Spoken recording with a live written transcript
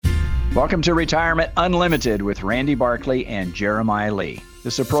Welcome to Retirement Unlimited with Randy Barkley and Jeremiah Lee.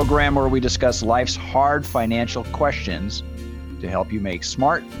 This is a program where we discuss life's hard financial questions to help you make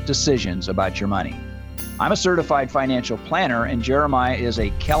smart decisions about your money. I'm a certified financial planner, and Jeremiah is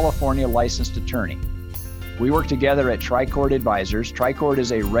a California licensed attorney. We work together at Tricord Advisors. Tricord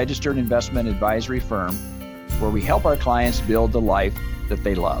is a registered investment advisory firm where we help our clients build the life that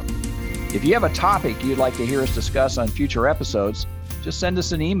they love. If you have a topic you'd like to hear us discuss on future episodes, just send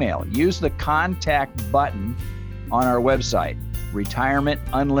us an email. Use the contact button on our website,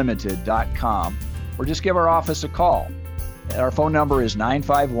 retirementunlimited.com, or just give our office a call. Our phone number is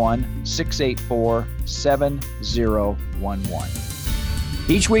 951-684-7011.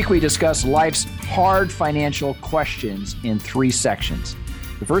 Each week we discuss life's hard financial questions in 3 sections.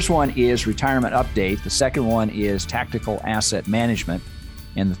 The first one is retirement update. The second one is tactical asset management.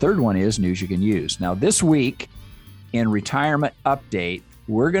 And the third one is news you can use. Now, this week, in Retirement Update,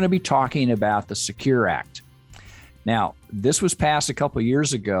 we're going to be talking about the Secure Act. Now, this was passed a couple of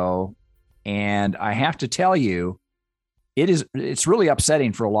years ago, and I have to tell you, it's really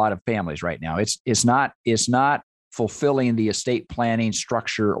upsetting for a lot of families right now. It's not fulfilling the estate planning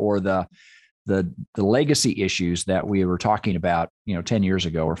structure or the legacy issues that we were talking about, 10 years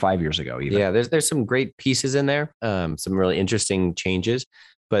ago or 5 years ago even. Yeah, there's some great pieces in there, some really interesting changes.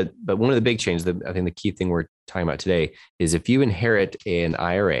 But one of the big changes, I think the key thing we're talking about today is if you inherit an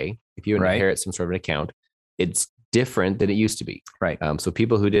IRA, if you inherit some sort of an account, it's different than it used to be. Right. So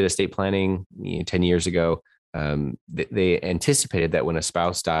people who did estate planning 10 years ago, they anticipated that when a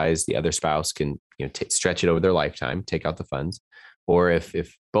spouse dies, the other spouse can stretch it over their lifetime, take out the funds. Or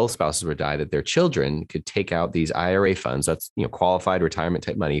if both spouses were died, that their children could take out these IRA funds. That's qualified retirement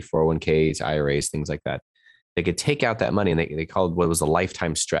type money, 401ks, IRAs, things like that. They could take out that money, and they called what was a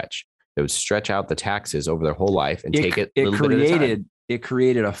lifetime stretch. They would stretch out the taxes over their whole life and take it a little bit at a time. It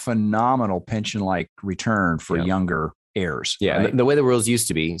created a phenomenal pension-like return for younger heirs. Yeah, right? And the way the rules used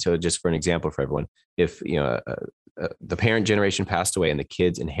to be, so just for an example for everyone, if the parent generation passed away and the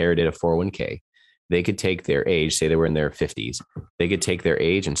kids inherited a 401k, they could take their age, say they were in their 50s, they could take their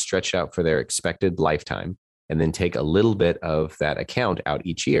age and stretch out for their expected lifetime, and then take a little bit of that account out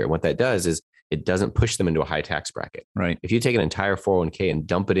each year. What that does is it doesn't push them into a high tax bracket. Right. If you take an entire 401k and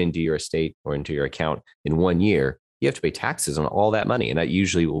dump it into your estate or into your account in 1 year, you have to pay taxes on all that money. And that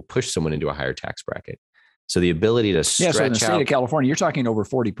usually will push someone into a higher tax bracket. So the ability to stretch out. So in the state of California, you're talking over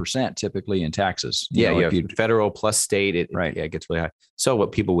 40% typically in taxes. You have federal plus state. It gets really high. So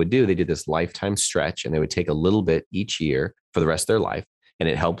what people would do, they did this lifetime stretch, and they would take a little bit each year for the rest of their life. And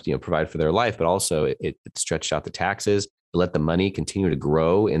it helped, provide for their life, but also it stretched out the taxes, let the money continue to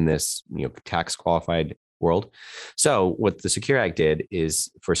grow in this, tax qualified world. So what the Secure Act did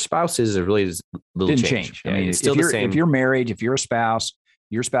is for spouses, it really is little change. I mean, it's still the same. If you're married, if you're a spouse,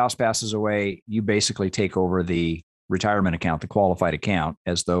 your spouse passes away, you basically take over the retirement account, the qualified account,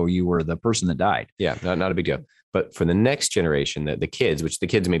 as though you were the person that died. Yeah, not a big deal. But for the next generation, the kids, which the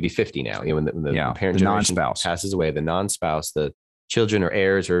kids may be 50 now, when the parent generation non-spouse passes away, the non-spouse, the children or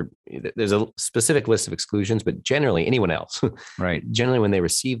heirs, or there's a specific list of exclusions, but generally anyone else, right? Generally, when they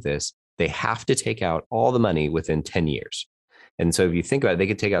receive this, they have to take out all the money within 10 years. And so if you think about it, they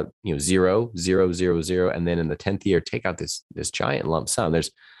could take out, 0, 0, 0, 0. And then in the 10th year, take out this giant lump sum.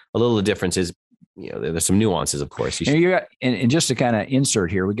 There's a little differences, there's some nuances, of course. And just to kind of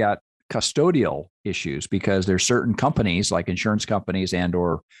insert here, we got custodial issues because there's certain companies like insurance companies and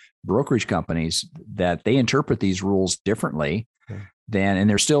or brokerage companies that they interpret these rules differently and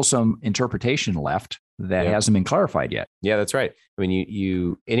there's still some interpretation left that hasn't been clarified yet. Yeah, that's right. I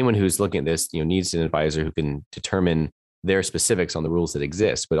mean, anyone who's looking at this, needs an advisor who can determine their specifics on the rules that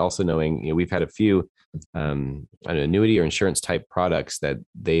exist, but also knowing, we've had a few annuity or insurance type products that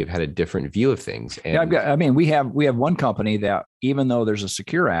they've had a different view of things. And we have one company that even though there's a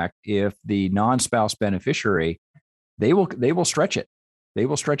Secure Act, if the non-spouse beneficiary, they will stretch it. They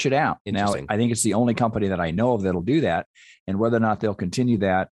will stretch it out. Now, I think it's the only company that I know of that'll do that, and whether or not they'll continue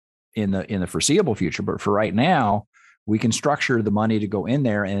that in the foreseeable future. But for right now, we can structure the money to go in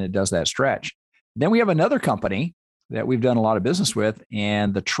there, and it does that stretch. Then we have another company that we've done a lot of business with,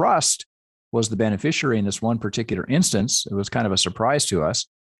 and the trust was the beneficiary in this one particular instance. It was kind of a surprise to us,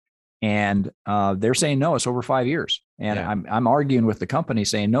 and they're saying no, it's over 5 years. And I'm arguing with the company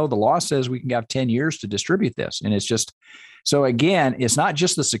saying no, the law says we can have 10 years to distribute this, and it's just. So again, it's not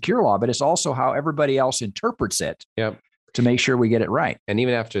just the secure law, but it's also how everybody else interprets it to make sure we get it right. And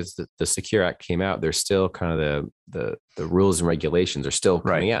even after the Secure Act came out, there's still kind of the rules and regulations are still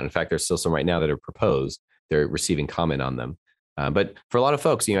coming out. In fact, there's still some right now that are proposed. They're receiving comment on them. But for a lot of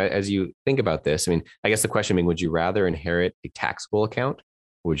folks, as you think about this, I mean, I guess the question being, would you rather inherit a taxable account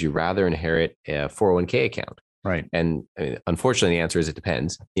or would you rather inherit a 401k account? Right. And unfortunately, the answer is it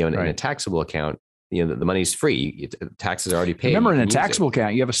depends. In a taxable account, the money's free. Taxes are already paid. Remember, in a taxable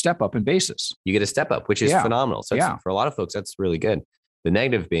account, you have a step up in basis. You get a step up, which is phenomenal. So for a lot of folks, that's really good. The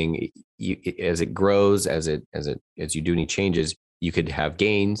negative being, as it grows, as you do any changes, you could have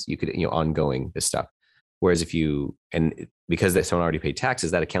gains. You could ongoing this stuff. Whereas because that someone already paid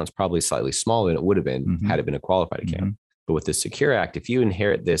taxes, that account's probably slightly smaller than it would have been had it been a qualified account. Mm-hmm. But with the Secure Act, if you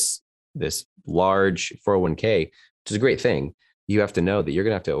inherit this large 401k, which is a great thing, you have to know that you're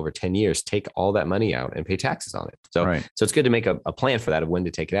going to have to, over 10 years, take all that money out and pay taxes on it. So it's good to make a plan for that of when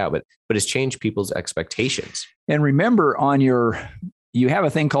to take it out, but it's changed people's expectations. And remember, you have a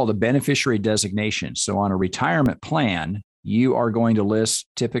thing called a beneficiary designation. So on a retirement plan, you are going to list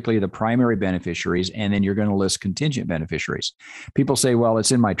typically the primary beneficiaries, and then you're going to list contingent beneficiaries. People say, well,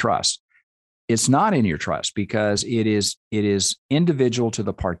 it's in my trust. It's not in your trust because it is individual to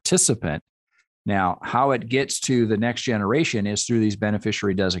the participant. Now, how it gets to the next generation is through these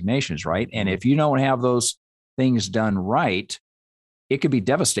beneficiary designations, right? And if you don't have those things done right, it could be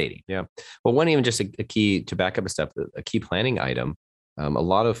devastating. Yeah. Well, even just a key to back up a step, a key planning item. A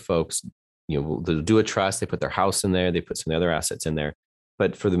lot of folks, they'll do a trust, they put their house in there, they put some other assets in there.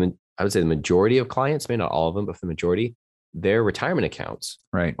 But for I would say the majority of clients, maybe not all of them, but for the majority, their retirement accounts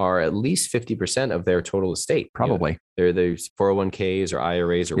are at least 50% of their total estate. Probably. They're 401ks or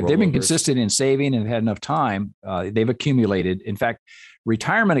IRAs or if they've been consistent in saving and had enough time, they've accumulated. In fact,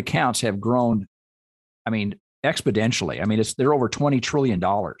 retirement accounts have grown, exponentially. They're over $20 trillion.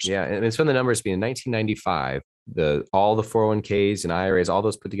 Yeah. And it's when the numbers being in 1995, all the 401ks and IRAs, all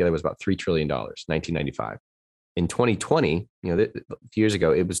those put together was about $3 trillion, 1995. In 2020, a few years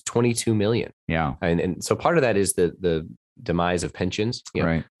ago, it was 22 million. Yeah. And so part of that is the demise of pensions.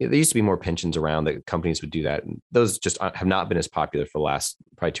 There used to be more pensions around that companies would do that. And those just have not been as popular for the last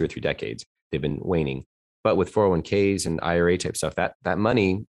probably 2 or 3 decades. They've been waning. But with 401ks and IRA type stuff, that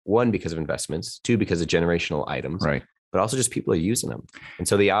money, one, because of investments, two, because of generational items, but also just people are using them. And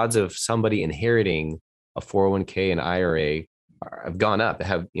so the odds of somebody inheriting a 401k and IRA have gone up, that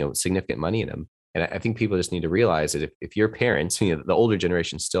have significant money in them. And I think people just need to realize that if your parents, the older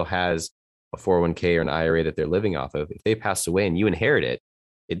generation still has a 401k or an IRA that they're living off of, if they pass away and you inherit it,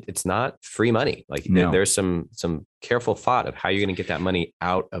 it's not free money. There's some careful thought of how you're going to get that money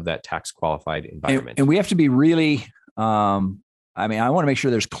out of that tax qualified environment. And we have to be really, I want to make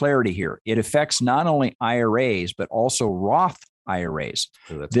sure there's clarity here. It affects not only IRAs, but also Roth IRAs.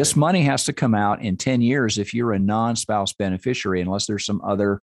 This money has to come out in 10 years if you're a non-spouse beneficiary, unless there's some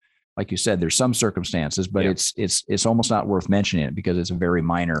other, like you said, there's some circumstances, but it's almost not worth mentioning it because it's a very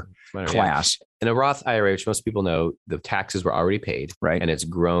minor class. Yeah. In a Roth IRA, which most people know, the taxes were already paid, and it's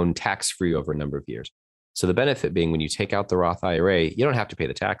grown tax-free over a number of years. So the benefit being, when you take out the Roth IRA, you don't have to pay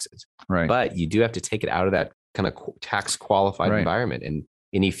the taxes, but you do have to take it out of that kind of tax qualified environment, and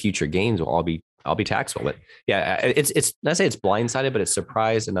any future gains will all be taxable. But it's not say it's blindsided, but it's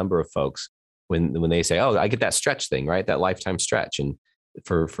surprised a number of folks when they say, "Oh, I get that stretch thing, right? That lifetime stretch." And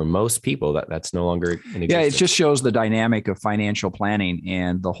for most people, that's no longer in existence. Yeah, it just shows the dynamic of financial planning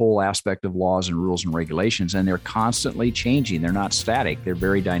and the whole aspect of laws and rules and regulations. And they're constantly changing. They're not static. They're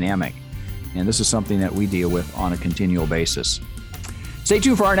very dynamic. And this is something that we deal with on a continual basis. Stay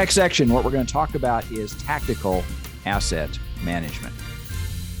tuned for our next section. What we're going to talk about is tactical asset management.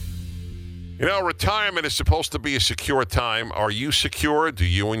 Retirement is supposed to be a secure time. Are you secure? Do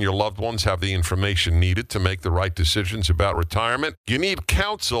you and your loved ones have the information needed to make the right decisions about retirement? You need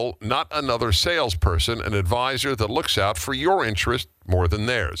counsel, not another salesperson, an advisor that looks out for your interest more than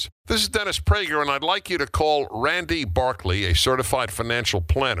theirs. This is Dennis Prager, and I'd like you to call Randy Barkley, a certified financial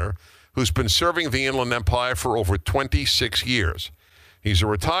planner who's been serving the Inland Empire for over 26 years. He's a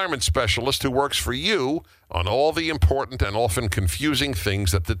retirement specialist who works for you on all the important and often confusing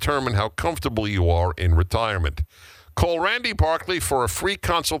things that determine how comfortable you are in retirement. Call Randy Barkley for a free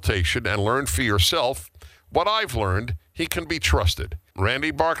consultation and learn for yourself what I've learned. He can be trusted. Randy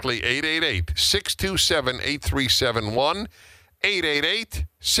Barkley, 888-627-8371,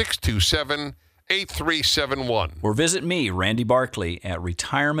 888-627-8371. Or visit me, Randy Barkley, at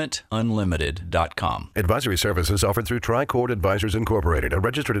retirementunlimited.com. Advisory services offered through Tricord Advisors Incorporated, a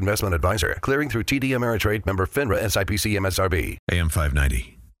registered investment advisor. Clearing through TD Ameritrade, member FINRA, SIPC, MSRB. AM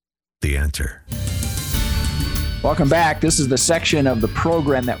 590, The Answer. Welcome back. This is the section of the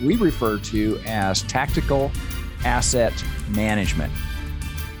program that we refer to as tactical asset management.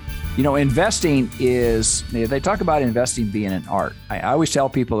 Investing is, they talk about investing being an art. I always tell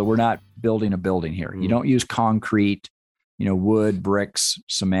people that we're not building a building here. You don't use concrete, wood, bricks,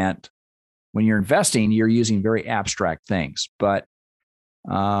 cement. When you're investing, you're using very abstract things. But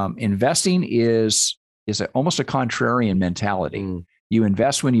Investing is almost a contrarian mentality. You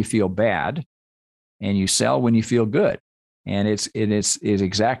invest when you feel bad, and you sell when you feel good. And it's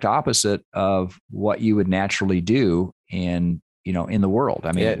exact opposite of what you would naturally do in the world.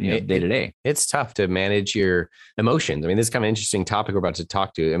 I mean, day to day. It's tough to manage your emotions. I mean, this is kind of an interesting topic we're about to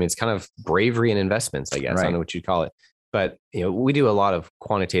talk to. I mean, it's kind of bravery in investments, I guess. Right. I don't know what you'd call it. But, we do a lot of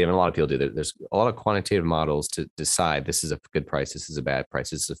quantitative, and a lot of people do. There's a lot of quantitative models to decide this is a good price, this is a bad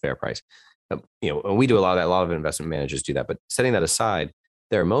price, this is a fair price. And we do a lot of that. A lot of investment managers do that. But setting that aside,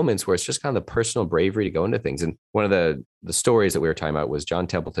 there are moments where it's just kind of the personal bravery to go into things. And one of the stories that we were talking about was John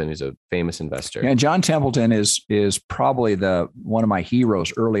Templeton, who's a famous investor. Yeah, John Templeton is probably one of my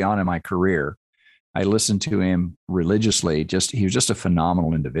heroes early on in my career. I listened to him religiously. He was just a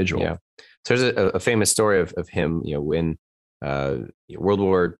phenomenal individual. Yeah. So there's a famous story of him, when World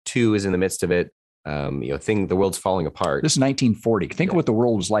War II is in the midst of it. The world's falling apart. This is 1940. Think of what the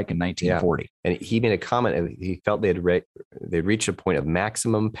world was like in 1940. Yeah. And he made a comment, and he felt they'd reached a point of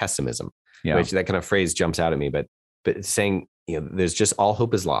maximum pessimism, which that kind of phrase jumps out at me. But saying, there's just all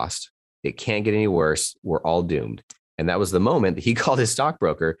hope is lost. It can't get any worse. We're all doomed. And that was the moment that he called his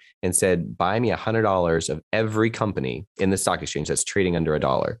stockbroker and said, buy me $100 of every company in the stock exchange that's trading under $1.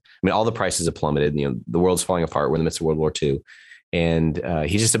 I mean, all the prices have plummeted. The world's falling apart. We're in the midst of World War II. And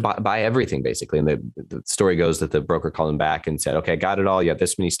he just said, buy everything, basically. And the story goes that the broker called him back and said, okay, I got it all. You have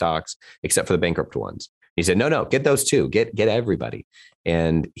this many stocks, except for the bankrupt ones. He said, no, get those too. Get everybody.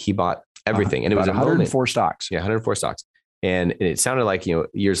 And he bought everything. And it was 104 stocks. Yeah, 104 stocks. And it sounded like,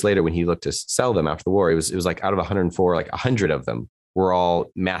 years later when he looked to sell them after the war, it was like out of 104, like 100 of them were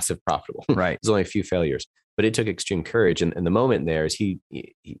all massive profitable. Right. There's only a few failures. But it took extreme courage. And the moment there is he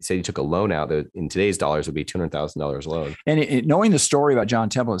said he took a loan out that in today's dollars would be $200,000 loan. And knowing the story about John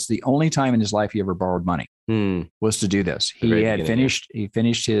Templeton, it's the only time in his life he ever borrowed money was to do this. He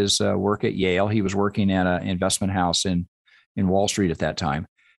finished his work at Yale. He was working at an investment house in Wall Street at that time.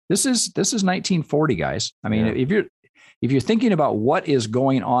 This is 1940, guys. I mean, if you're thinking about what is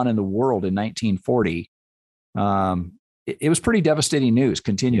going on in the world in 1940, it was pretty devastating news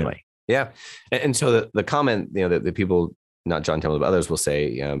continually. Yeah. And so the comment, that the people, not John Templeton, but others will say,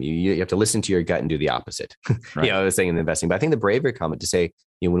 you have to listen to your gut and do the opposite. Right. I was saying in investing, but I think the bravery comment to say,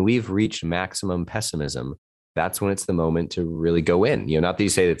 when we've reached maximum pessimism, that's when it's the moment to really go in. Not that you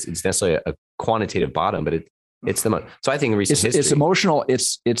say it's necessarily a quantitative bottom, but it's the moment. So I think in recent history, it's emotional.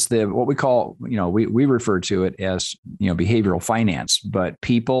 It's what we call, we refer to it as, behavioral finance, but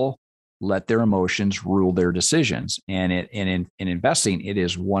people let their emotions rule their decisions. And in investing, it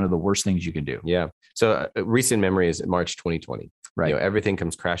is one of the worst things you can do. Yeah. So a recent memory is March 2020. Right. Everything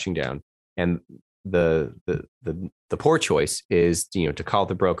comes crashing down. And the poor choice is, to call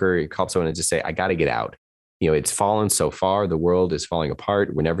the broker, you call someone and just say, I got to get out. It's fallen so far. The world is falling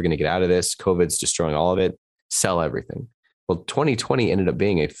apart. We're never going to get out of this. COVID's destroying all of it. Sell everything. Well, 2020 ended up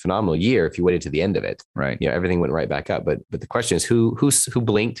being a phenomenal year if you waited to the end of it. Right. Everything went right back up. But the question is who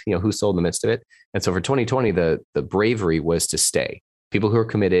blinked, who sold in the midst of it. And so for 2020, the bravery was to stay. People who were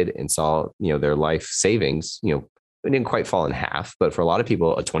committed and saw, their life savings, it didn't quite fall in half, but for a lot of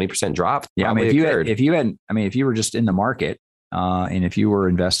people, a 20% drop. Yeah. I mean, if you were just in the market, and if you were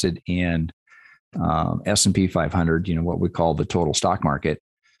invested in S&P 500, what we call the total stock market,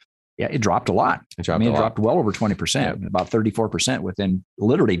 yeah, it dropped a lot. It dropped well over 20%, about 34% within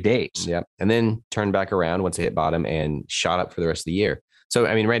literally days. Yeah. And then turned back around once it hit bottom and shot up for the rest of the year. So,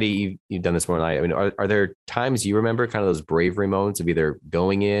 I mean, Randy, you've done this more than I. I mean, are there times you remember kind of those bravery moments of either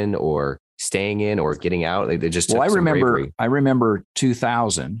going in or staying in or getting out? They just I remember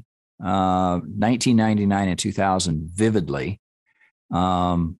 2000, 1999 and 2000 vividly.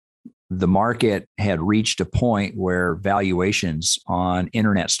 The market had reached a point where valuations on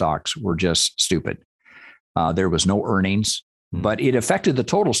internet stocks were just stupid. There was no earnings, but it affected the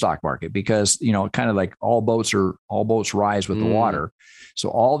total stock market because, kind of like all boats rise with the water. So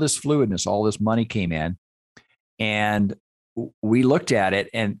all this fluidness, all this money came in, and we looked at it,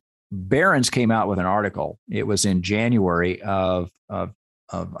 and Barron's came out with an article. It was in January of I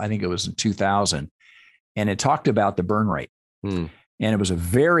think it was in 2000, and it talked about the burn rate. And it was a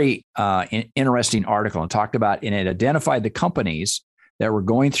very interesting article and it identified the companies that were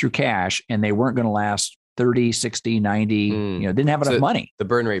going through cash and they weren't going to last 30, 60, 90, didn't have enough money. The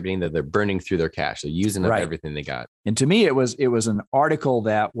burn rate being that they're burning through their cash. They're using up everything they got. And to me, it was an article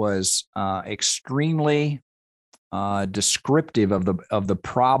that was extremely descriptive of the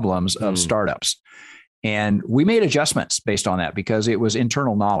problems of startups. And we made adjustments based on that because it was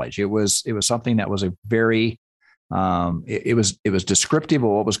internal knowledge. It was something that was a very it was descriptive of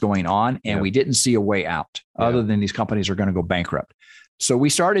what was going on, and we didn't see a way out other than these companies are going to go bankrupt. So we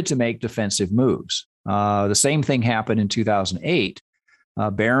started to make defensive moves. The same thing happened in 2008.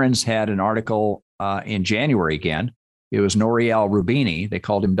 Barron's had an article in January again. It was Nouriel Roubini. They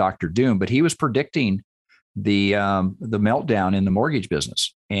called him Dr. Doom, but he was predicting the meltdown in the mortgage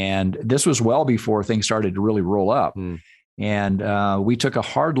business. And this was well before things started to really roll up. And we took a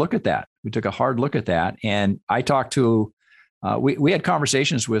hard look at that. And I talked to, we had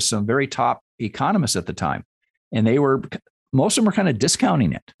conversations with some very top economists at the time, and most of them were kind of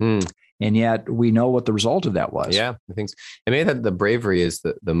discounting it. And yet we know what the result of that was. Yeah, I think so. And maybe that the bravery is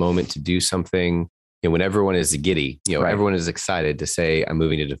the moment to do something, when everyone is giddy, Right. Everyone is excited to say, I'm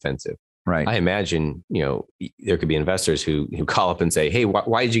moving to defensive. Right. I imagine, there could be investors who call up and say, hey,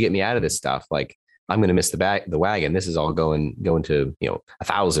 why did you get me out of this stuff? Like, I'm going to miss the wagon. This is all going to,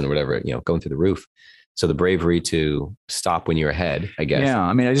 1,000 or whatever, going through the roof. So the bravery to stop when you're ahead, I guess. Yeah.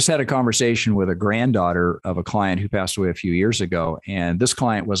 I mean, I just had a conversation with a granddaughter of a client who passed away a few years ago. And this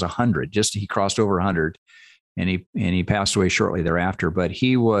client was 100, he crossed over 100 and he passed away shortly thereafter. But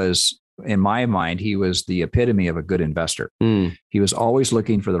he was, in my mind, he was the epitome of a good investor. He was always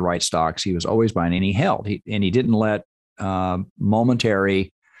looking for the right stocks. He was always buying, and he held, and he didn't let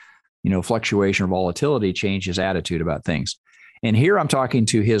momentary, fluctuation or volatility change his attitude about things. And here I'm talking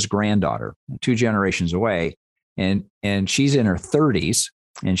to his granddaughter, 2 generations away, and she's in her 30s,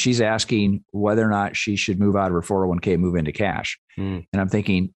 and she's asking whether or not she should move out of her 401k, move into cash. And I'm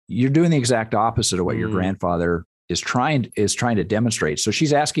thinking, you're doing the exact opposite of what your grandfather is trying to demonstrate. So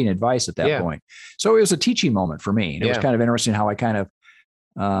she's asking advice at that point. So it was a teaching moment for me. And it was kind of interesting how I kind of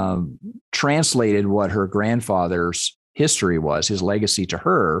translated what her grandfather's history was, his legacy to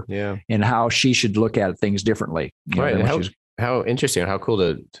her, and how she should look at things differently. Right. How interesting, how cool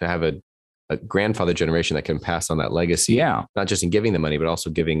to have a grandfather generation that can pass on that legacy. Yeah. Not just in giving the money, but also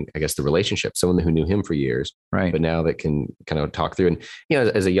giving, I guess, the relationship, someone who knew him for years, right? But now that can kind of talk through. And,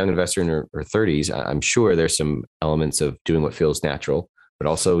 as a young investor in her 30s, I'm sure there's some elements of doing what feels natural, but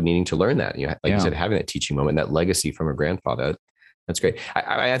also needing to learn that. You said, having that teaching moment, that legacy from her grandfather. That's great.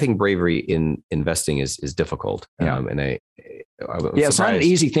 I think bravery in investing is difficult. It's not an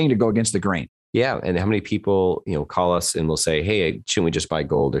easy thing to go against the grain. Yeah. And how many people, call us and will say, hey, shouldn't we just buy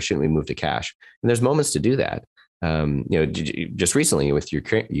gold, or shouldn't we move to cash? And there's moments to do that. Just recently with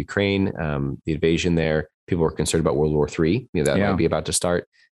Ukraine, the invasion there, people were concerned about World War III, that might be about to start.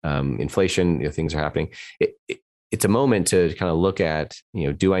 Inflation, things are happening. It's a moment to kind of look at,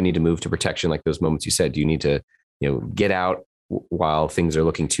 do I need to move to protection? Like those moments you said, do you need to, get out while things are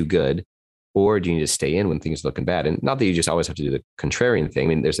looking too good? Or do you need to stay in when things are looking bad? And not that you just always have to do the contrarian thing. I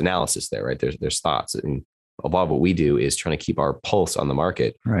mean, there's analysis there, right? There's thoughts. And a lot of what we do is trying to keep our pulse on the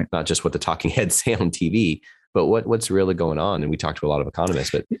market, right? Not just what the talking heads say on TV, but what's really going on. And we talk to a lot of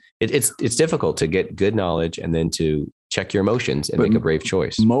economists, but it's difficult to get good knowledge and then to check your emotions and make a brave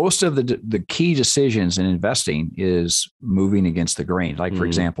choice. Most of the key decisions in investing is moving against the grain. Like, for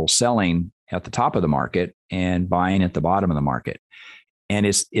example, selling at the top of the market and buying at the bottom of the market. And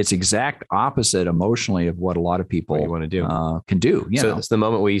it's exact opposite emotionally of what a lot of people want to do. Can do. So it's the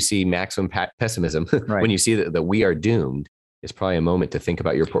moment where you see maximum pessimism. Right. When you see that we are doomed, it's probably a moment to think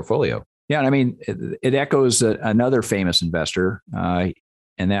about your portfolio. Yeah. And I mean, it echoes another famous investor, and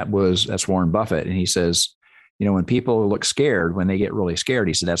that's Warren Buffett. And he says, when people look scared, when they get really scared,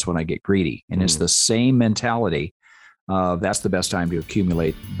 he said, that's when I get greedy. And it's the same mentality. That's the best time to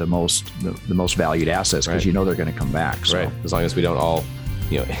accumulate the most valued assets, because they're going to come back. So. Right. As long as we don't all,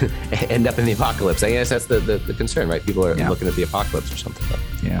 end up in the apocalypse. I guess that's the concern, right? People are looking at the apocalypse or something.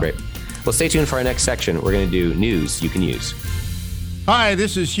 Yeah. Great. Well, stay tuned for our next section. We're going to do news you can use. Hi,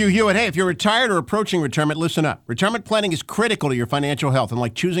 this is Hugh Hewitt. Hey, if you're retired or approaching retirement, listen up. Retirement planning is critical to your financial health, and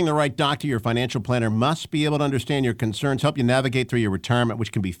like choosing the right doctor, your financial planner must be able to understand your concerns, help you navigate through your retirement,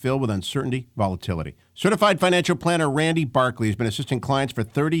 which can be filled with uncertainty, volatility. Certified financial planner Randy Barkley has been assisting clients for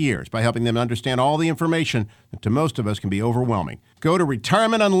 30 years by helping them understand all the information that to most of us can be overwhelming. Go to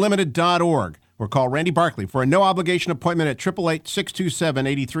retirementunlimited.org or call Randy Barkley for a no-obligation appointment at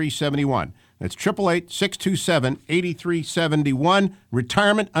 888-627-8371. That's 888-627-8371,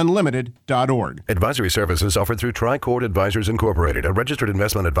 retirementunlimited.org. Advisory services offered through Tricord Advisors Incorporated, a registered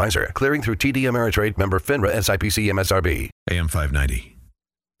investment advisor, clearing through TD Ameritrade, member FINRA, SIPC, MSRB. AM 590,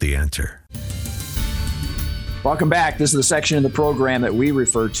 The Answer. Welcome back. This is the section of the program that we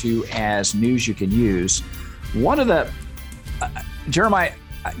refer to as News You Can Use. One of the, Jeremiah,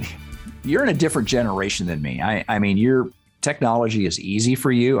 you're in a different generation than me. I mean, your technology is easy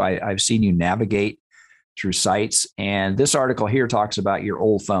for you. I've seen you navigate through sites, and this article here talks about your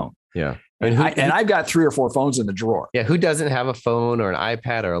old phone. Yeah. And I've got 3 or 4 phones in the drawer. Yeah. Who doesn't have a phone or an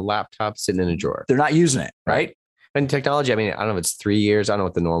iPad or a laptop sitting in a drawer? They're not using it, right? And technology, I mean, I don't know if it's 3 years. I don't know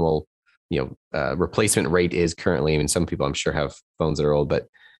what the normal, replacement rate is currently. I mean, some people I'm sure have phones that are old, but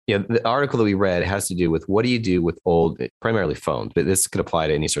the article that we read has to do with what do you do with old, primarily phones, but this could apply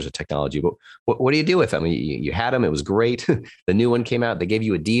to any sorts of technology. But what do you do with them? You had them, it was great. The new one came out, they gave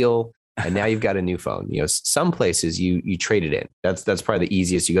you a deal, and now you've got a new phone. Some places you trade it in. That's probably the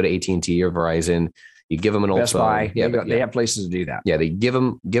easiest. You go to AT&T or Verizon, you give them an old Best phone. Buy. Yeah, they have places to do that. Yeah, they give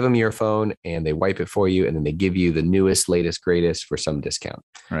them your phone and they wipe it for you, and then they give you the newest, latest, greatest for some discount.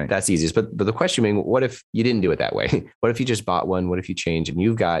 Right. That's easiest. But the question being, what if you didn't do it that way? What if you just bought one? What if you change and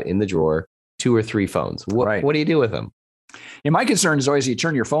you've got in the drawer 2 or 3 phones? What do you do with them? And my concern is always you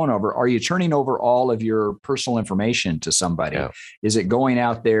turn your phone over. Are you turning over all of your personal information to somebody? Yeah. Is it going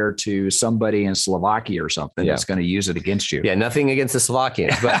out there to somebody in Slovakia or something that's going to use it against you? Yeah, nothing against the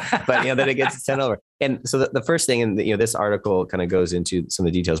Slovakians, but then it gets sent over. And so the first thing, and this article kind of goes into some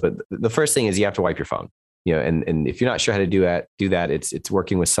of the details, but the first thing is you have to wipe your phone. And if you're not sure how to do that, it's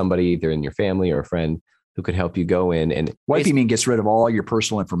working with somebody either in your family or a friend who could help you go in and wiping gets rid of all your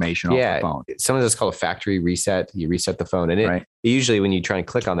personal information off the phone. Sometimes it's called a factory reset. You reset the phone, and usually when you try and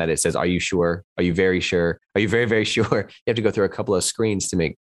click on that, it says, "Are you sure? Are you very sure? Are you very, very sure?" You have to go through a couple of screens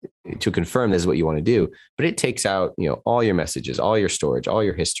to confirm this is what you want to do. But it takes out all your messages, all your storage, all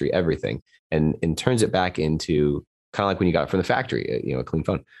your history, everything, and turns it back into kind of like when you got it from the factory, a clean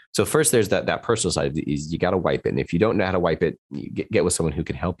phone. So first, there's that personal side is you got to wipe it, and if you don't know how to wipe it, you get with someone who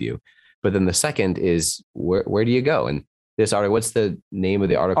can help you. But then the second is where do you go? And this article, what's the name of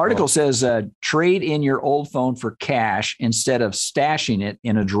the article? Article says trade in your old phone for cash instead of stashing it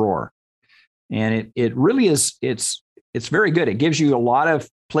in a drawer. And it really is, it's very good. It gives you a lot of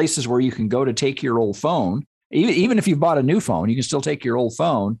places where you can go to take your old phone. Even if you bought a new phone, you can still take your old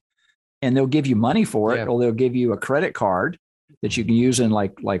phone and they'll give you money for it, or they'll give you a credit card that you can use in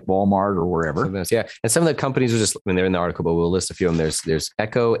like Walmart or wherever. Yeah. And some of the companies they're in the article, but we'll list a few of them. There's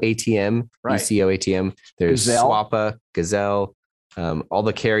Echo ATM, ECO ATM. There's Gazelle. Swappa, Gazelle, all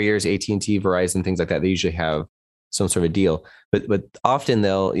the carriers, AT&T, Verizon, things like that. They usually have some sort of deal, but often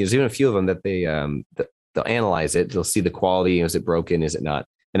there's even a few of them that they'll analyze it. They'll see the quality. Is it broken? Is it not?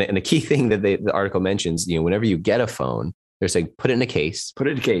 And the key thing that the article mentions, whenever you get a phone, they're saying, put it in a case, put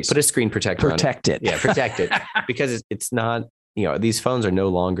a screen protector on it. Protect it. Yeah. Protect it because it's not, these phones are no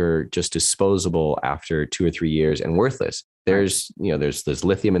longer just disposable after 2 or 3 years and worthless. There's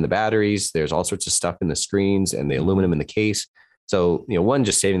lithium in the batteries. There's all sorts of stuff in the screens and the aluminum in the case. So, one,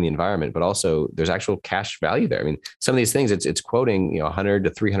 just saving the environment, but also there's actual cash value there. I mean, some of these things it's quoting, $100 to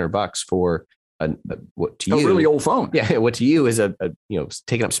 $300 for what to you, a really old phone. Yeah. What to you is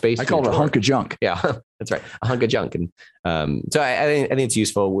taking up space. I call it a hunk of junk. Yeah, that's right. A hunk of junk. And so I think it's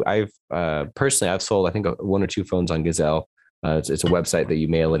useful. I've personally sold, I think 1 or 2 phones on Gazelle. It's a website that you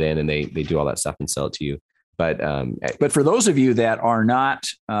mail it in and they do all that stuff and sell it to you. But for those of you that are not,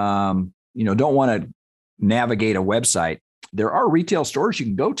 don't want to navigate a website, there are retail stores you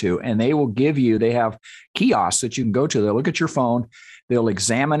can go to and they have kiosks that you can go to. They'll look at your phone, they'll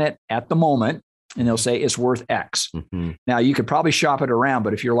examine it at the moment, and they'll say it's worth X. Mm-hmm. Now you could probably shop it around,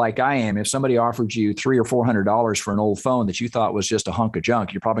 but if you're like I am, if somebody offered you $300 or $400 for an old phone that you thought was just a hunk of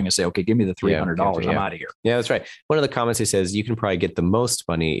junk, you're probably going to say, okay, give me the $300. I'm out of here. Yeah, that's right. One of the comments he says, you can probably get the most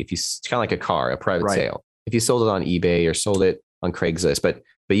money if you kind of like a car, a private sale. If you sold it on eBay or sold it on Craigslist, but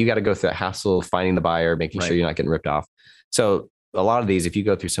you got to go through that hassle of finding the buyer, making sure you're not getting ripped off. So a lot of these, if you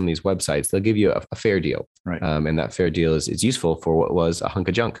go through some of these websites, they'll give you a fair deal. Right. And that fair deal is useful for what was a hunk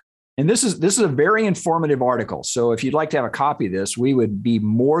of junk. And this is a very informative article. So if you'd like to have a copy of this, we would be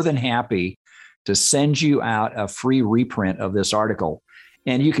more than happy to send you out a free reprint of this article.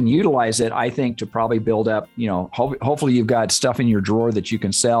 And you can utilize it, I think, to probably build up, hopefully you've got stuff in your drawer that you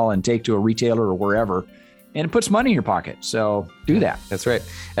can sell and take to a retailer or wherever. And it puts money in your pocket. So do that. That's right.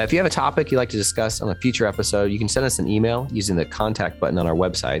 If you have a topic you'd like to discuss on a future episode, you can send us an email using the contact button on our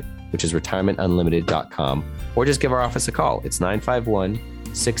website, which is retirementunlimited.com, or just give our office a call. It's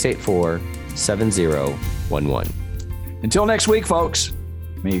 951-684-7011. Until next week, folks,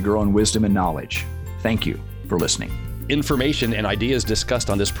 may you grow in wisdom and knowledge. Thank you for listening. Information and ideas discussed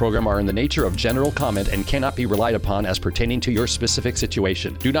on this program are in the nature of general comment and cannot be relied upon as pertaining to your specific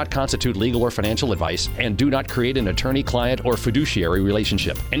situation. Do not constitute legal or financial advice and do not create an attorney-client or fiduciary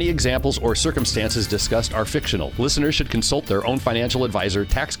relationship. Any examples or circumstances discussed are fictional. Listeners should consult their own financial advisor,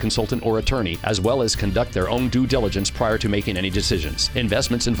 tax consultant, or attorney, as well as conduct their own due diligence prior to making any decisions.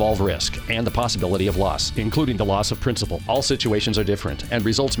 Investments involve risk and the possibility of loss, including the loss of principal. All situations are different and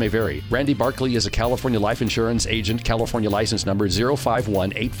results may vary. Randy Barkley is a California life insurance agent, California California license number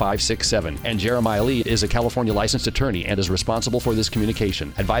 0518567. And Jeremiah Lee is a California licensed attorney and is responsible for this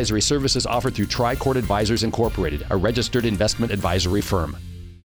communication. Advisory services offered through Tri-Court Advisors Incorporated, a registered investment advisory firm.